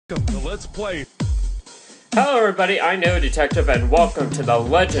Welcome to Let's Play. Hello everybody, I know Detective, and welcome to the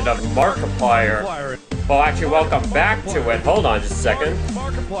Legend of Markiplier. Well, actually, welcome back to it. Hold on just a second.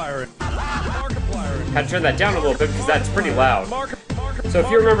 Markiplier. Had to turn that down a little bit because that's pretty loud. So if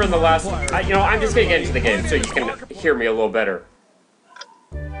you remember in the last... I'm just going to get into the game so you can hear me a little better.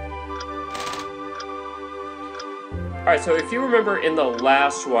 Alright, so if you remember in the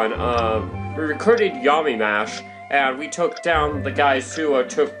last one, we recruited Yummy Mash, and we took down the guys who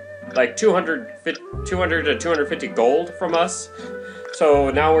took like 200 to 250 gold from us. So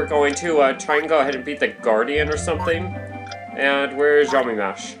now we're going to try and go ahead and beat the Guardian or something. And where's Yummy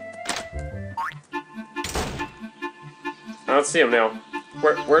Mash? I don't see him now.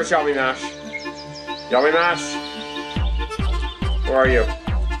 Where's Yummy Mash? Yummy Mash? Where are you?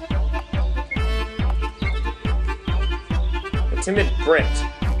 A timid Brit.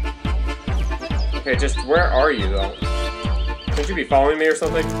 Okay, just where are you though? Could you be following me or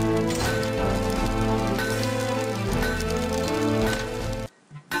something?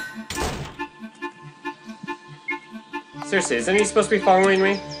 Seriously, isn't he supposed to be following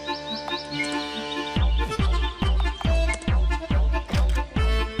me?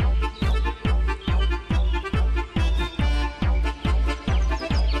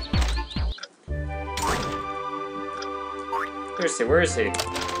 Seriously, where is he?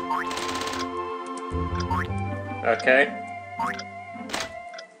 Okay.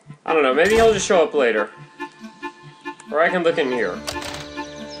 I don't know, maybe he'll just show up later. Or I can look in here.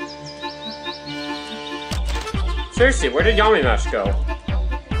 Seriously, where did Yummy Mash go?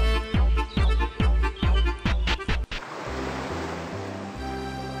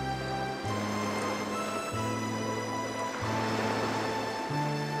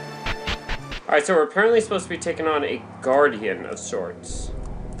 Alright, so we're apparently supposed to be taking on a Guardian of sorts.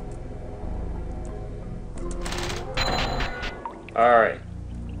 Alright.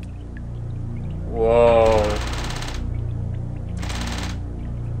 Whoa.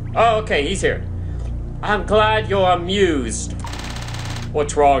 Oh, okay, he's here. I'm glad you're amused.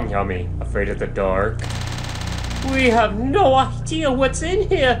 What's wrong, Yummy? Afraid of the dark? We have no idea what's in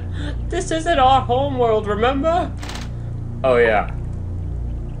here. This isn't our homeworld, remember? Oh, yeah.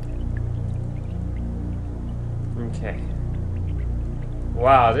 Okay.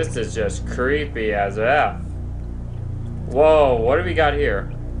 Wow, this is just creepy as F. Whoa, what do we got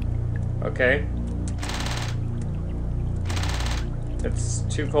here? Okay. It's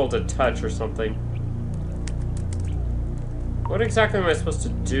too cold to touch or something. What exactly am I supposed to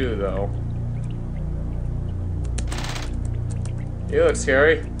do, though? You look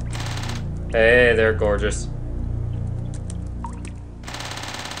scary. Hey, they're gorgeous.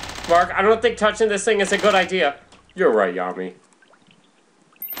 Mark, I don't think touching this thing is a good idea. You're right, Yummy.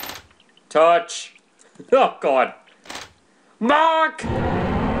 Touch. Oh, God. Mark!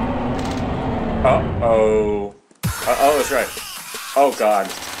 Uh-oh. Uh-oh is right. Oh, God.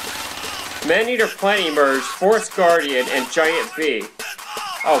 Man-Eater Plenty Merge, Force Guardian, and Giant Bee.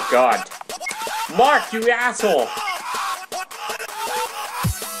 Oh, God. Mark, you asshole!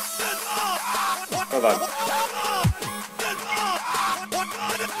 Hold on.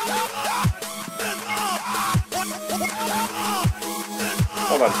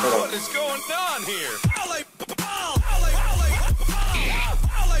 Hold on. What is going on here?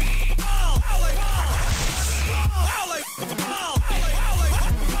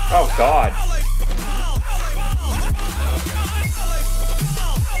 Oh, God.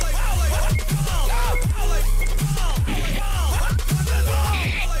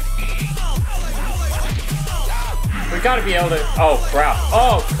 We gotta be able to... Oh, crap.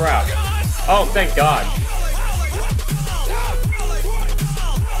 Oh, crap. Oh, thank God.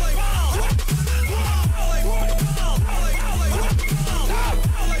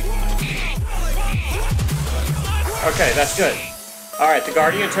 Okay, that's good. Alright, the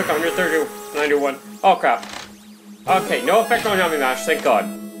Guardian took 191. Oh, crap. Okay, no effect on Yummy Mash, thank God.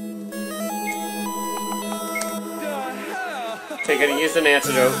 Okay, gonna use an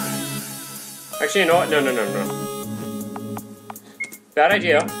antidote. Actually, you know what? No. Bad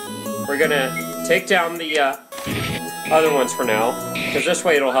idea. We're gonna take down the other ones for now, because this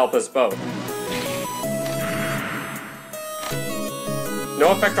way it'll help us both.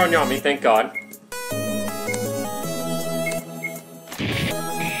 No effect on Yummy, thank God.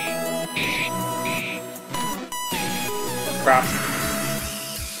 Crap.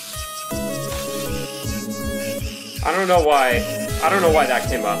 I don't know why that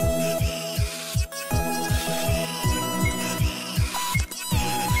came up.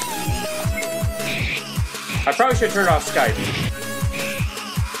 I probably should turn off Skype.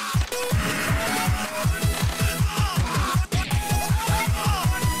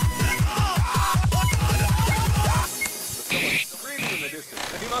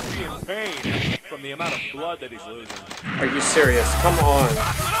 pain from the amount of blood that he's losing. Are you serious? Come on.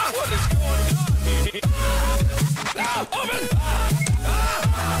 What is going on here?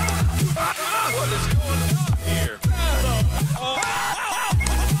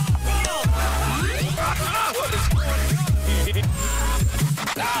 What is going on here?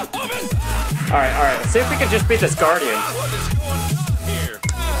 Alright, let's see if we can just beat this Guardian. What is going on here?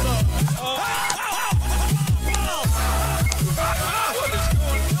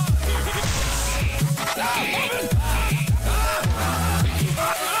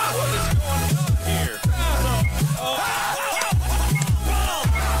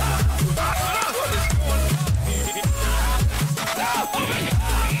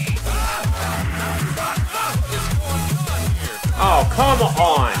 Oh, come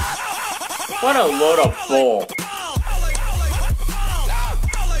on! What a load of bull.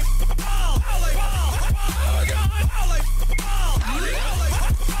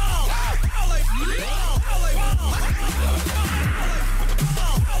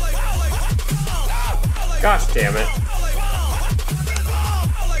 Gosh damn it.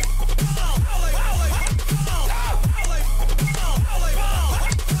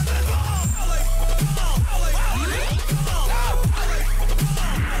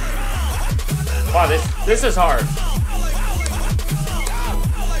 Wow, this is hard.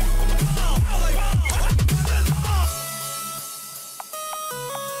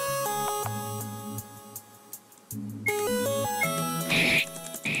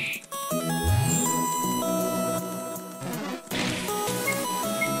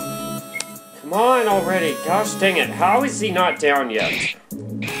 Come on already, gosh dang it, how is he not down yet?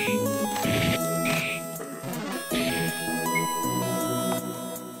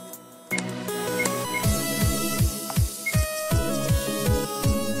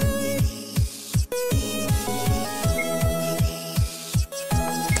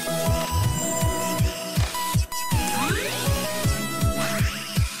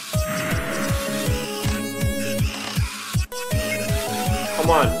 Come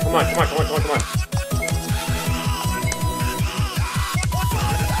on.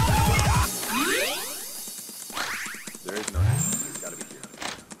 There is no answer. There's gotta be here.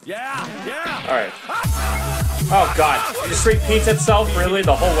 Yeah! Alright. Oh god, it just repeats itself really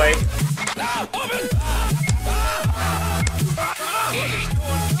the whole way.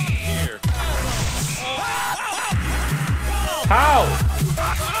 How?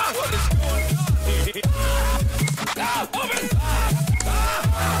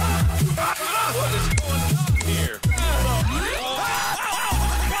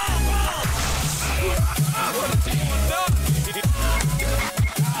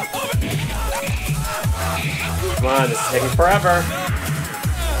 Come on, this is taking forever.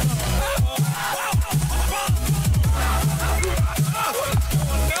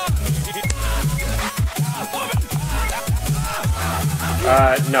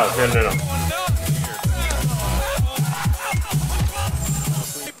 No.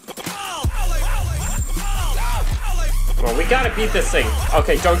 Well, we gotta beat this thing.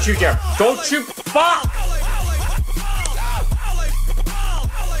 Okay, don't you dare. Don't you fuck!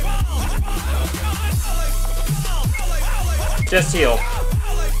 Just heal.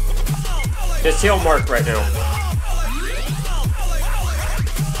 Just heal Mark right now.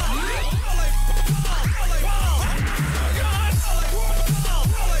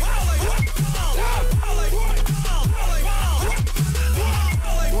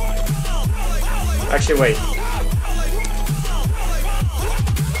 Actually, wait.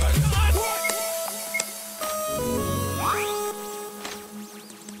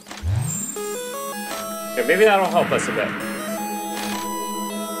 Okay, maybe that'll help us a bit.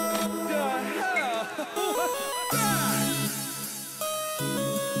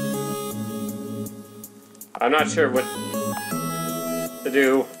 I'm not sure what to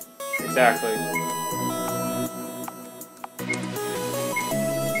do exactly.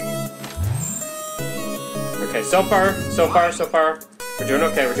 Okay, so far. We're doing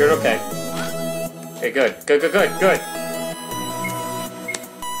okay, Okay, good.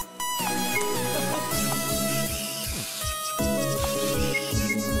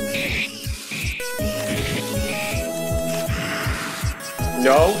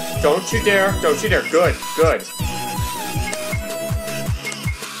 No, don't you dare. Good.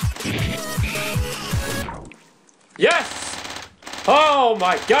 Yes! Oh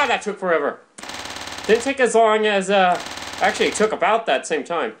my god, that took forever. Didn't take as long as, actually it took about that same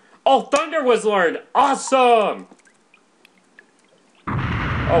time. Oh, Thunder was learned! Awesome!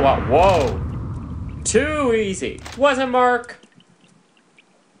 Oh wow, whoa. Too easy. Wasn't Mark?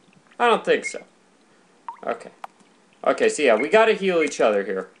 I don't think so. Okay, so yeah, we gotta heal each other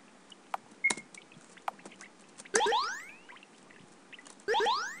here.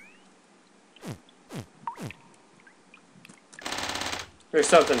 There's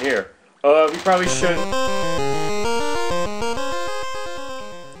something here. We probably should...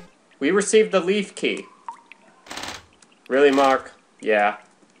 We received the leaf key. Really, Mark? Yeah.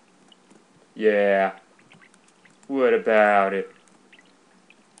 Yeah. What about it?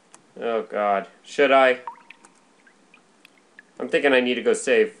 Oh, God. Should I? I'm thinking I need to go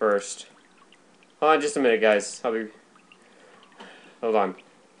save first. Hold on just a minute, guys. I'll be... Hold on.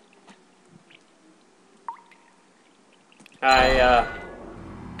 I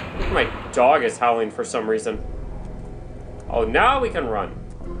think my dog is howling for some reason. Oh, now we can run.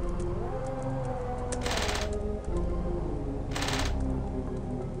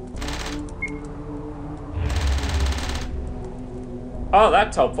 Oh,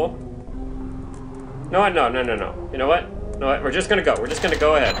 that's helpful. No. You know what? We're just gonna go. We're just gonna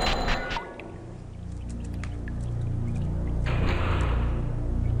go ahead.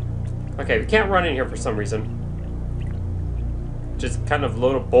 Okay, we can't run in here for some reason. Just kind of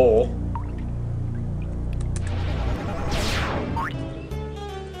load a bowl.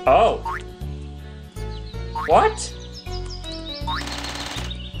 Oh. What?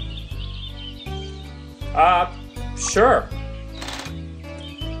 Sure.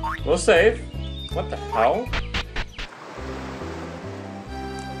 We'll save. What the hell?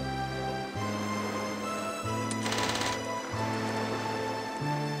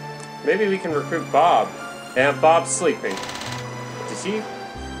 Maybe we can recruit Bob. And Bob's sleeping. Does he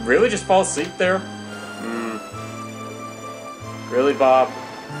really just fall asleep there? Really, Bob?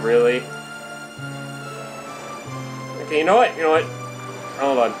 Really? Okay, you know what?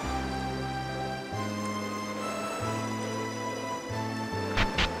 Hold on.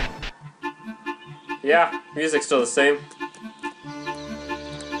 Yeah, music's still the same.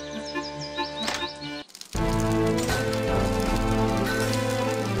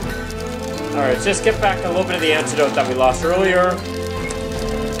 Alright, let's just get back a little bit of the antidote that we lost earlier.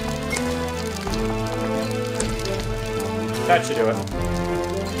 That should do it.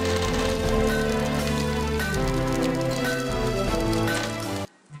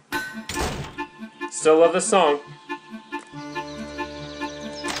 Still love this song.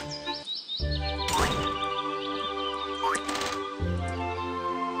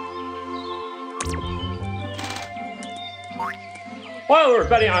 Well,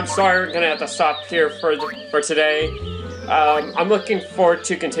 everybody, I'm sorry we're gonna have to stop here for today. I'm looking forward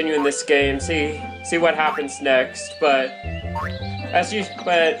to continuing this game, see what happens next. But I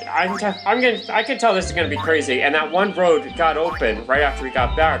can tell this is gonna be crazy. And that one road got open right after we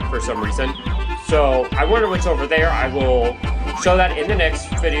got back for some reason. So I wonder what's over there. I will show that in the next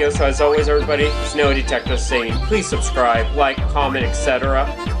video. So as always, everybody, Snow Detective saying please subscribe, like, comment, etc.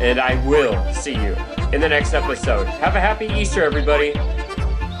 And I will see you in the next episode. Have a happy Easter, everybody.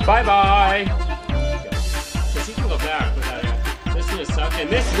 Bye-bye. Because you can go back without it. This is gonna suck, and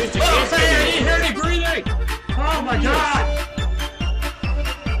this music is I didn't hear any breathing! Oh my god!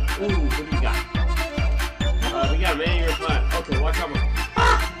 Ooh, what do we got? We got a man in your plant. Okay, watch out.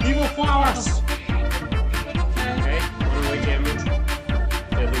 Evil flowers!